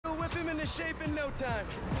into shape in no time.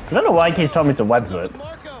 I don't know why he keeps telling me to web whip.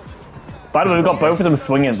 By the way, we've got both of them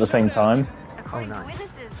swinging at the same time. According to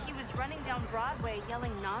witnesses, he was running down Broadway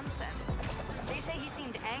yelling nonsense. They say he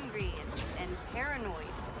seemed angry and paranoid,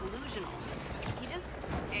 delusional. He just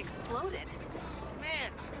exploded.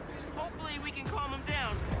 Man, hopefully we can calm him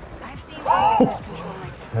down. I've seen writers control like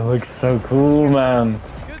It this. looks so cool, man.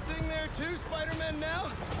 Good thing there are two Spider-Men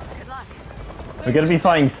now. Good luck. We're gonna be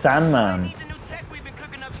fighting Sandman. Need the new tech we've been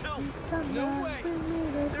cooking up too. No way.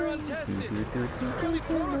 They're untested. Early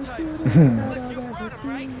prototypes. But you brought him,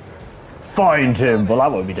 right? Find him. Well,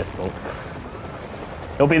 that won't be difficult.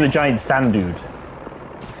 He'll be the giant sand dude.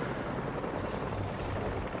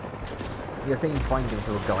 You're saying find him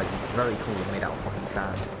to a guy who's very cool and made out of fucking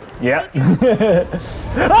sand. Yeah.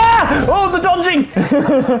 Ah! Oh, the dodging! But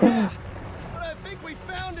I think we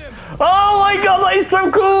found him. Oh my god, that is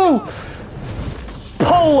so cool!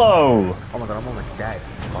 Polo! Oh my god, I'm almost dead.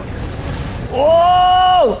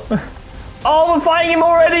 Whoa! Oh, we're fighting him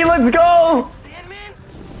already, let's go! Sandman?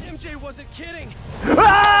 MJ wasn't kidding.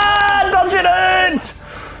 Ah! Dodging it!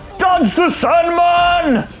 Dodge the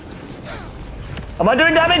Sandman! Am I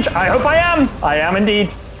doing damage? I hope I am. I am indeed.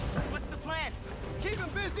 What's the plan? Keep him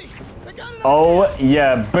busy. I got it. Oh,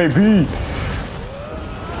 yeah, baby.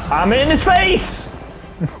 I'm in his face!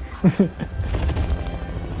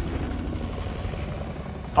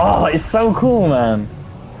 Oh, it's so cool, man.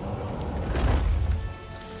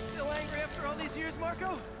 Still angry after all these years,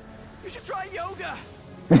 Marco? You should try yoga.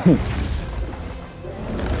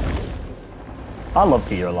 I love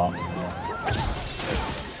Peter a lot.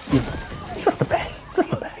 He's just the best. Just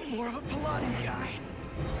the best. More of a Pilates guy.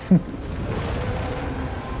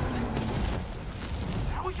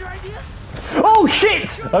 That was your idea? Oh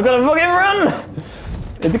shit! I've got to fucking run!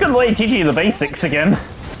 It's a good way to teach you the basics again.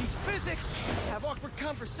 Teach physics. Have awkward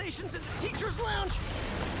conversations in the teacher's lounge.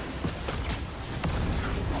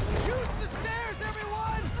 Use the stairs,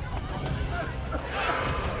 everyone!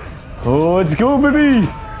 Oh, let's go, baby!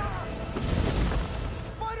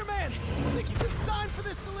 Spider-Man! Think you can sign for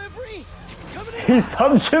this delivery? Coming in! He's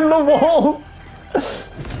punching the walls! I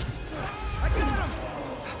got him!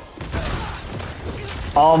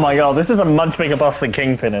 Oh my god, this is a much bigger boss than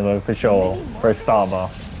Kingpin though, for sure. For a star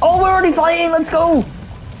boss. Oh, we're already fighting, let's go!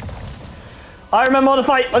 I remember how to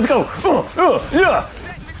fight, let's go! Yeah!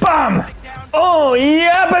 Bam! Oh,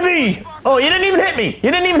 yeah, baby! Oh, you didn't even hit me!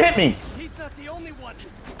 You didn't even hit me! He's not the only one.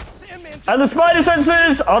 Sandman just... And the spider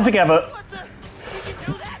senses are together. What the? Did you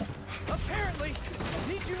do that? Apparently.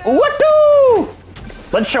 Need you now. What do?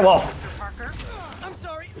 Let's show off. Parker, I'm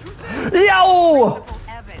sorry. Who's that? Yo! Principal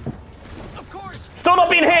Evans. Of course. Still not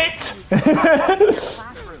being hit!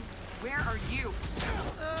 Classroom. Where are you?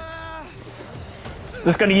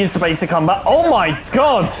 Just gonna use the basic combat. Oh my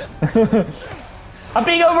god! I'm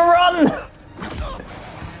being overrun!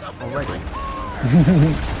 Already.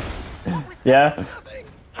 Yeah.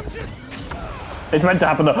 It's meant to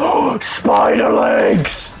happen though. Oh, spider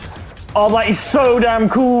legs! Oh, that is so damn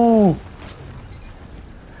cool!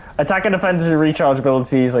 Attack and defense recharge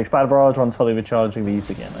abilities like Spider Barrage once fully recharging these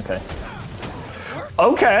again. Okay.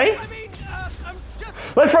 Okay! I mean, I'm just...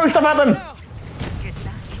 Let's throw stuff at them! Get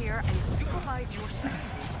back here and supervise your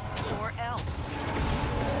students, or else.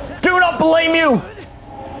 Do not blame you!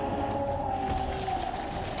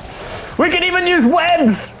 We can even use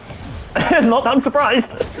webs! Not that I'm surprised.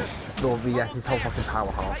 Lord, yeah, his whole fucking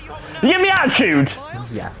powerhouse. You give me attitude!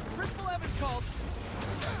 Yeah. Principal Evans called.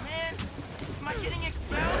 Man, am I getting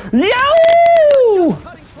expelled? Yo!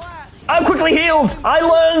 Cutting class. I'm quickly healed! I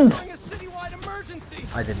learned! During a citywide emergency.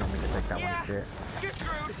 I did not mean to take that Yeah. one shit. You're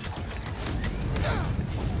screwed.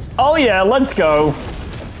 Oh yeah, let's go.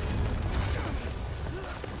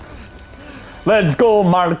 Let's go,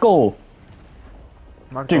 Marco.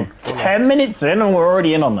 Dude, 10 minutes in and we're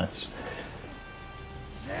already in on this.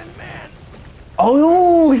 Sandman,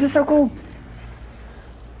 Oh, this is so cool.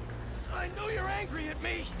 I know you're angry at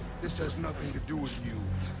me. This has nothing to do with you.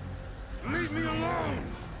 Leave me alone.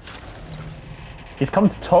 He's come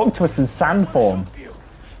to talk to us in sand form.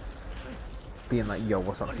 Being like, yo,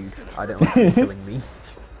 what's up, dude? I don't like you killing me.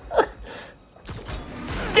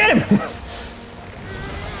 Get him!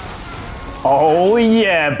 Oh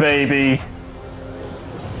yeah, baby.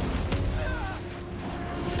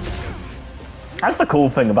 That's the cool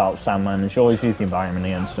thing about Sandman, is you always use the environment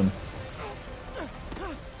against him.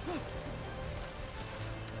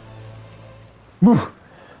 Whew.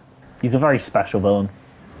 He's a very special villain.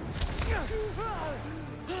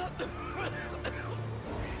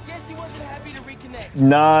 Guess he wasn't happy to reconnect.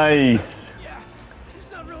 Nice! Yeah, he's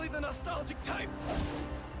not really the nostalgic type.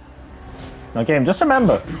 Now game, just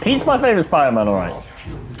remember, Pete's my favourite Spider-Man, alright?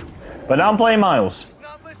 But now I'm playing Miles. He's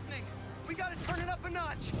not listening. We gotta turn it up a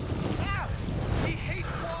notch. Ow! He hates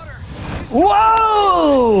water.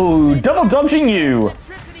 Whoa! Double dodging you.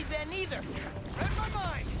 Electricity then either. Read my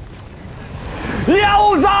mind.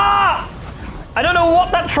 Yowza! I don't know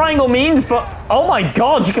what that triangle means, but oh my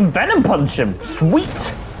god, you can venom punch him. Sweet.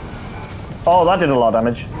 Oh, that did a lot of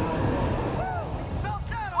damage. Felt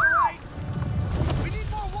that all right. We need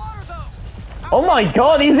more water though. Oh my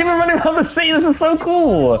god, he's even running around the sea. This is so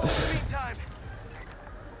cool. Meantime,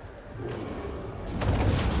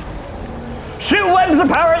 Shoot webs,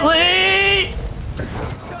 apparently!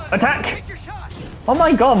 Attack! take your shot. Oh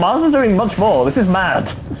my god, Miles is doing much more. This is mad.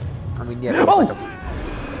 I mean, yeah. Oh! Like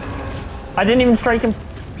I didn't even strike him.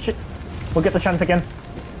 Shit. We'll get the chance again.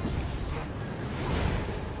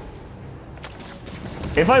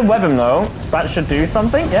 If I web him though, that should do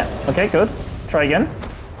something. Yeah, okay, good. Try again.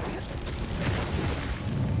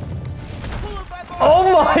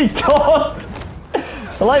 Oh my god!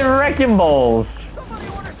 They're like wrecking balls. Somebody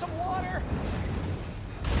order some water.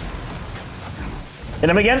 Hit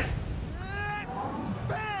him again.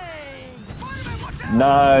 Bang! Spider-Man, watch out!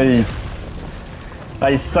 Nice.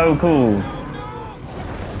 That is so cool.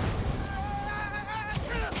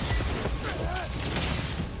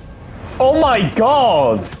 Oh my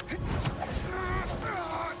god!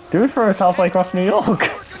 Dude threw us halfway across New York. Working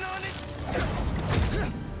on it.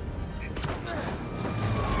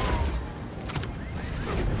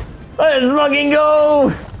 Let's fucking go!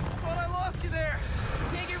 Thought I lost you there.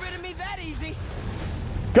 Can't get rid of me that easy.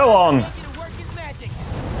 Go on. Get you to work his magic.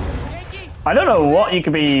 Yankee? I don't know what you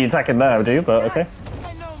could be attacking there, do you? But okay.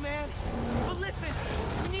 I know, man. But listen,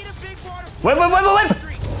 we need a big water. Wait, wait, wait, wait, wait!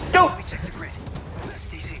 Go! Check the grid.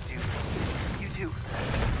 Stay safe, dude. You too.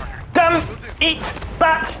 Damn! Eat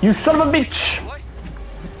that, you son of a bitch! What?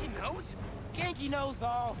 He knows? Yankee knows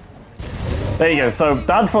all. There you go. So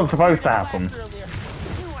that's what's supposed to happen. Earlier.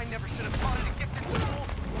 Knew I never should have taught it a gift in school.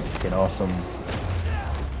 Fucking awesome.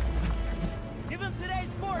 Give him today's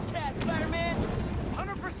forecast, Spider-Man.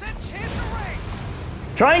 100% chance of rain.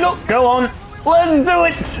 Triangle, go on. Let's do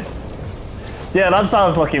it! Yeah, that's what I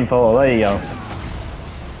was looking for. There you go.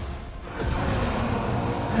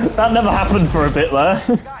 That never happened for a bit there.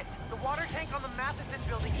 Guys, the water tank on the Matheson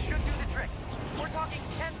building should do the trick. We're talking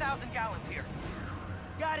 10,000 gallons here.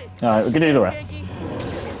 Got it. Alright, we can do the rest. Yankee.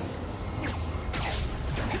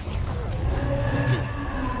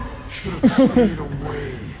 Should have stayed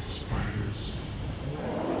away, spiders.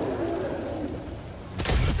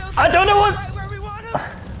 I don't know what... Right where we want him. I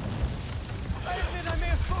admit I may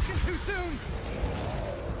have spoken too soon.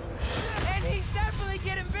 And he's definitely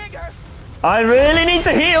getting bigger. I really need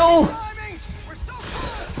to heal! Climbing. We're so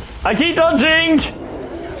close. I keep dodging! The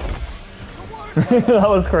water That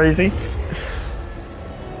was crazy.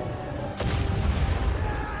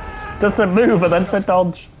 Just a move and then said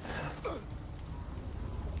dodge.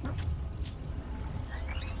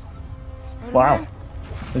 Wow.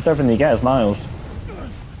 It's everything you get is Miles.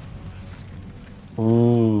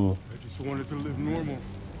 Ooh. I just wanted to live normal,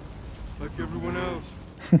 like everyone else.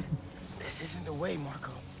 This isn't the way,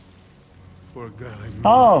 Marco. For a guy like me,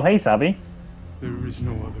 Oh, hey Sabby. there is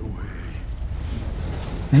no other way.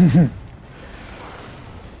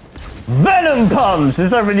 Venom Punch! This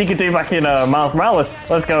is everything you could do back in Miles Morales.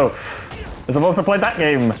 Let's go. Because I've also played that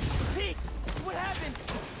game. Pete, what happened?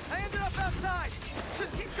 I ended up outside.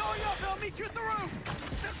 Just keep going up and I'll meet you at the roof.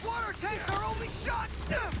 That water tank's our only shot.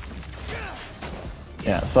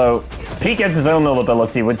 Yeah, so Pete gets his own little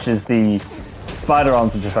ability, which is the spider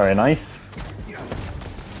arms, which is very nice.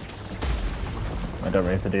 I don't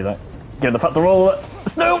really have to do that. Give the putt the roll.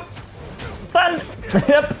 Snoop! Sand!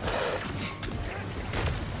 Yep.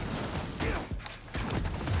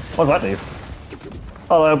 What does that do?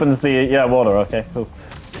 Oh, that opens the, yeah, water. Okay, cool.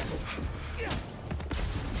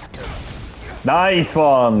 Nice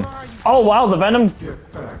one! Oh, wow, the venom.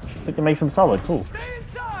 We can make some solid. Cool. Stay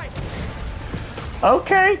inside.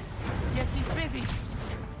 Okay. Guess he's busy. It's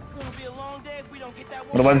gonna be a long day if we don't get that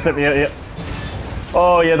The water. one sitting here, yeah.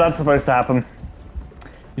 Oh, yeah, that's supposed to happen.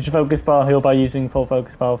 Use your focus bar, heal by using full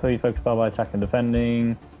focus bar, fill your focus bar by attacking and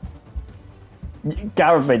defending.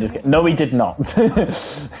 Gareth made this game. No, he did not.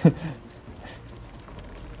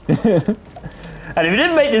 And if you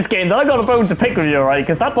didn't make this game, then I got a bone to pick with you, right?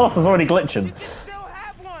 Because that boss is already glitching. You can still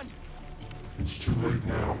have one. It's too late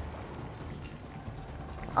now.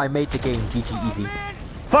 I made the game GG easy. Man,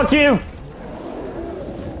 Fuck you!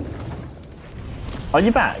 Are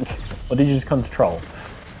you back? Or did you just come to troll?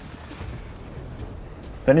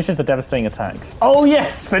 Finishers are devastating attacks. Oh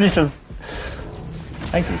yes, finishers!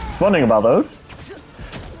 Thank you. Wondering about those.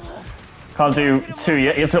 Can't do two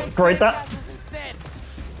yet, you have to upgrade that. instead.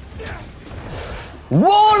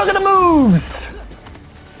 Whoa, look at the moves!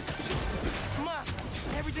 Ma,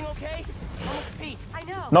 everything okay? Almost Pete. I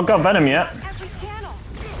know. Not got venom yet. Every channel.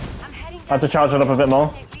 I'm heading down. I have to charge it up a bit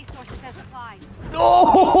more. Resources and supplies.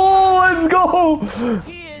 Oh, let's go!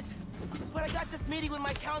 He is. But I got this meeting with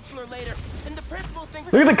my counselor later, and the principal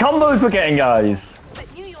thinks. Look at the combos we're getting, guys. But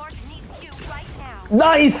New York needs you right now.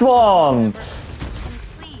 Nice one! And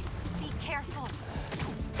please be careful.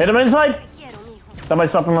 Hit him inside. Quiero, mijo. That might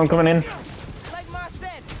stop him from coming in. Like Ma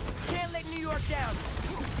said, can't let New York down.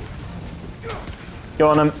 Go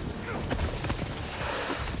on him.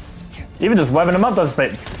 Even just webbing him up those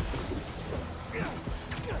bits.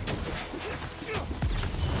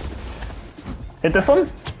 Hit this one.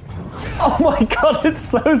 Oh my god, it's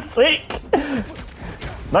so sick.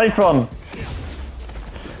 Nice one.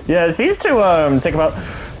 Yeah, it seems to take about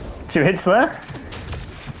 2 hits there.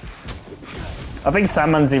 I think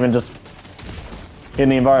Sandman's even just in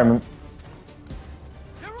the environment.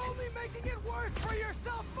 You're only making it worse for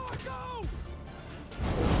yourself, Marco!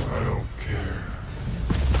 I don't care.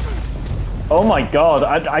 Oh my god,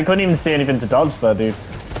 I couldn't even see anything to dodge there, dude.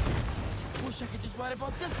 Wish I could just write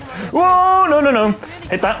about this one. Whoa, no, no, no.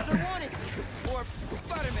 Hit that. Or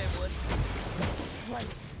Spiderman would. Right.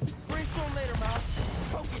 Brainstorm later, Ma.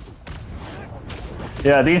 Focus.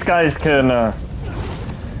 Yeah, these guys can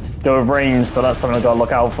go with range, so that's something I've got to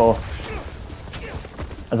look out for.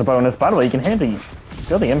 As a bonus. By the way, you can hear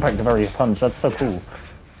the impact of every punch. That's so cool.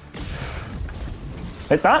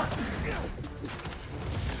 Hit that.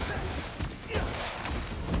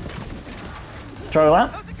 Try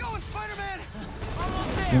that. How's it going, Spider-Man?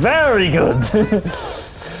 Almost there. Very good.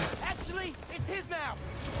 Actually, it's his now.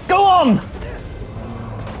 Go on.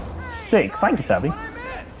 Sick. Thank you, Savvy. What I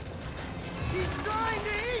miss? He's trying to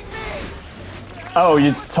eat me! Oh,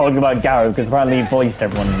 you're talking about Garrow, because apparently he voiced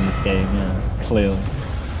everyone in this game. Yeah, clearly.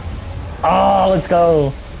 Oh, let's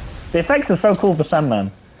go. The effects are so cool for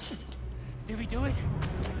Sandman. Did we do it?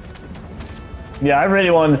 Yeah, I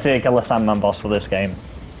really wanted to see a killer Sandman boss for this game.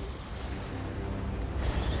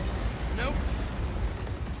 Nope.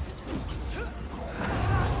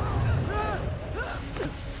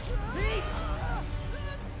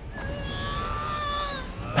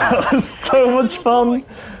 That was so much fun.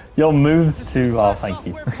 Your moves too. Oh, thank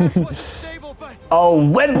you. Software patch wasn't stable, but Oh,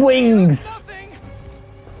 web wings. something.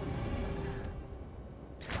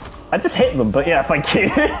 I just hit them, but yeah, thank you.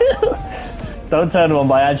 Don't turn them on,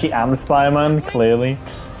 but I actually am Spider-Man, clearly.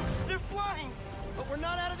 They're flying, but we're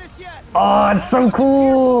not out of this yet. Oh, it's so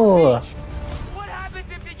cool. What happens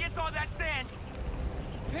if he gets all that sand?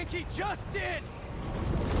 Think he just did.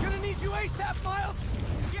 Gonna need you ASAP, Miles.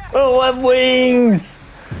 Yeah. Oh, web wings.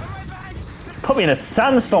 I'm right behind you. Put me in a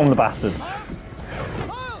sandstorm, the bastard.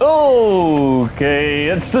 Miles! Okay,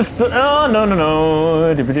 it's just. Oh, no, no,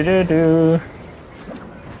 no. Do-do-do-do.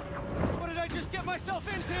 What did I just get myself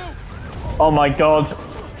into? Oh my god.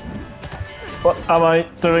 What am I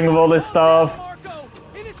doing with all this stuff? Marco,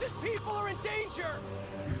 innocent people are in danger.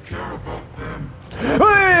 You care about them.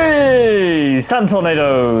 Hey! Sand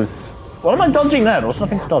tornadoes. What am I dodging there? There's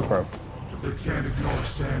nothing to dodge, bro. They can't ignore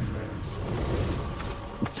Sandman.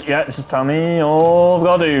 Yeah, just tell me all I've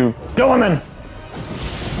got to do. Go on then!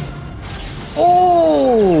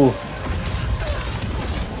 Oh!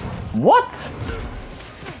 What?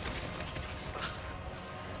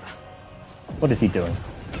 What is he doing?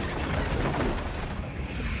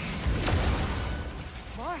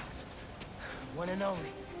 Miles. One and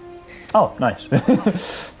only. Oh, nice.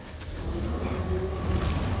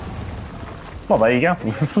 Well, there you go.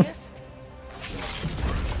 There he is.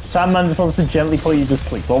 Sandman just wants to gently put you to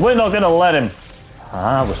sleep. Well, we're not gonna let him.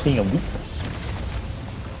 Ah, we're seeing a weakness.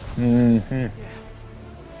 Mm-hmm.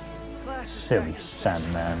 Flash is Silly back.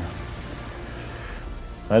 Sandman.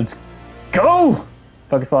 Let's go!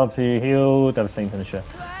 Focus ball to heal, devastating finisher.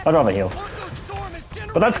 I'd rather heal. Marco's storm is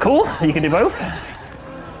But that's cool, you can do both.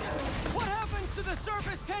 What happens to the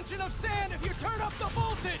surface tension of sand if you turn up the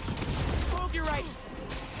voltage? Oh, you're right.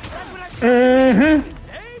 That's what I Mm-hmm.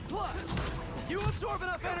 A plus. You absorb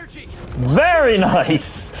enough energy. Very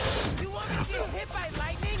nice. You want me to get hit by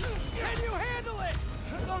lightning? Can you handle it?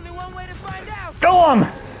 There's only one way to find out. Go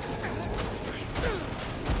on!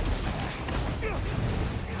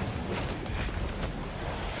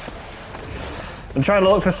 I'm trying to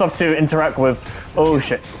look for stuff to interact with. Oh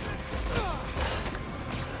shit.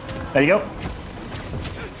 There you go.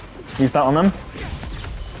 Use that on them.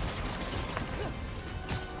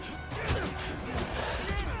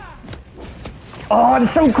 Oh,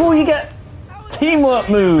 it's so cool, you get teamwork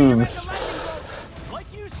moves.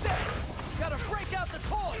 Like you said, gotta break out the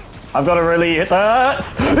toys. I've got to really hit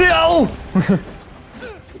that. Yo!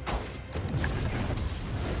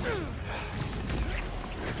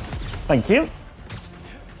 Thank you.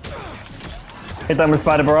 Hit them with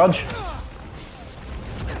spider barrage.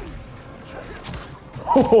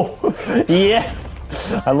 Oh, yes!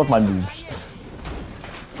 I love my moves.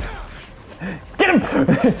 Get him!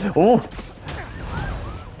 Oh.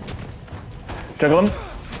 Juggle him.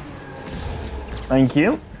 Thank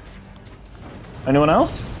you. Anyone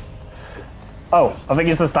else? Oh, I think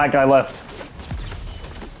it's just that guy left.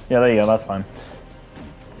 Yeah, there you go, that's fine.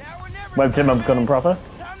 Webbed him, I've got him proper.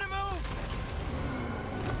 Time to move.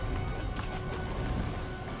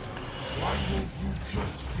 Why won't you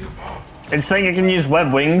just give up? It's saying you can use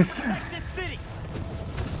web wings. Protect this city.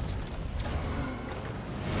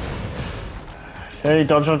 Hey,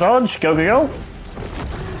 dodge, dodge, dodge. Go, go, go.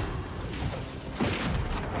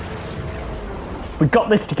 We got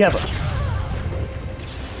this together.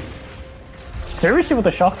 Seriously, with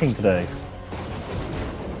the shocking today.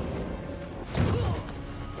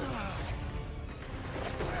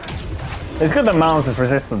 It's good that Mouse is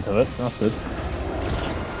resistant to it. That's good.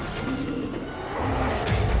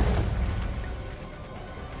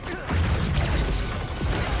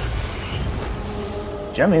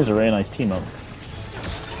 Gem is a really nice team up.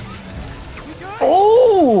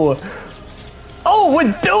 Oh! Oh,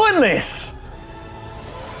 we're doing this!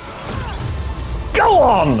 Go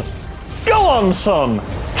on! Go on, son!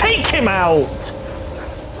 Take him out!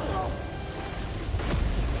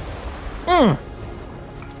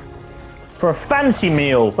 For a fancy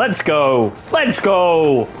meal. Let's go! Let's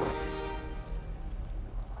go!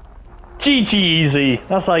 GG easy.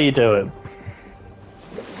 That's how you do it.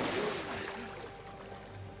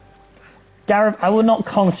 Gareth, I would not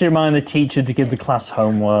constantly remind the teacher to give the class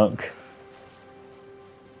homework.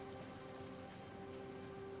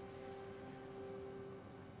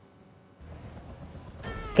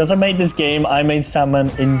 Because I made this game, I made Sandman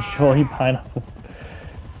enjoy pineapple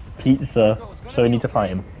pizza, so we need to fight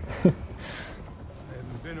him. I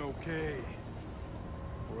haven't been okay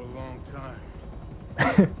for a long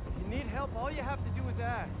time. You need help, all you have to do is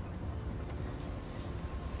ask.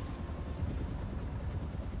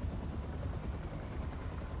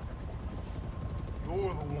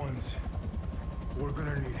 You're the ones who are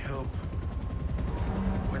gonna need help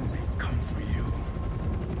when they come for you.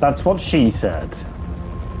 That's what she said.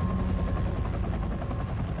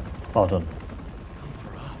 Well done. Come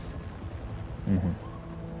for us.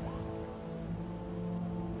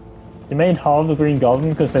 You made half the Green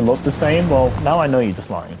Goblin because they look the same? Well, now I know you're just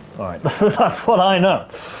lying. Alright, that's what I know.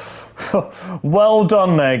 Well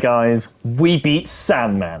done there, guys. We beat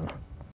Sandman.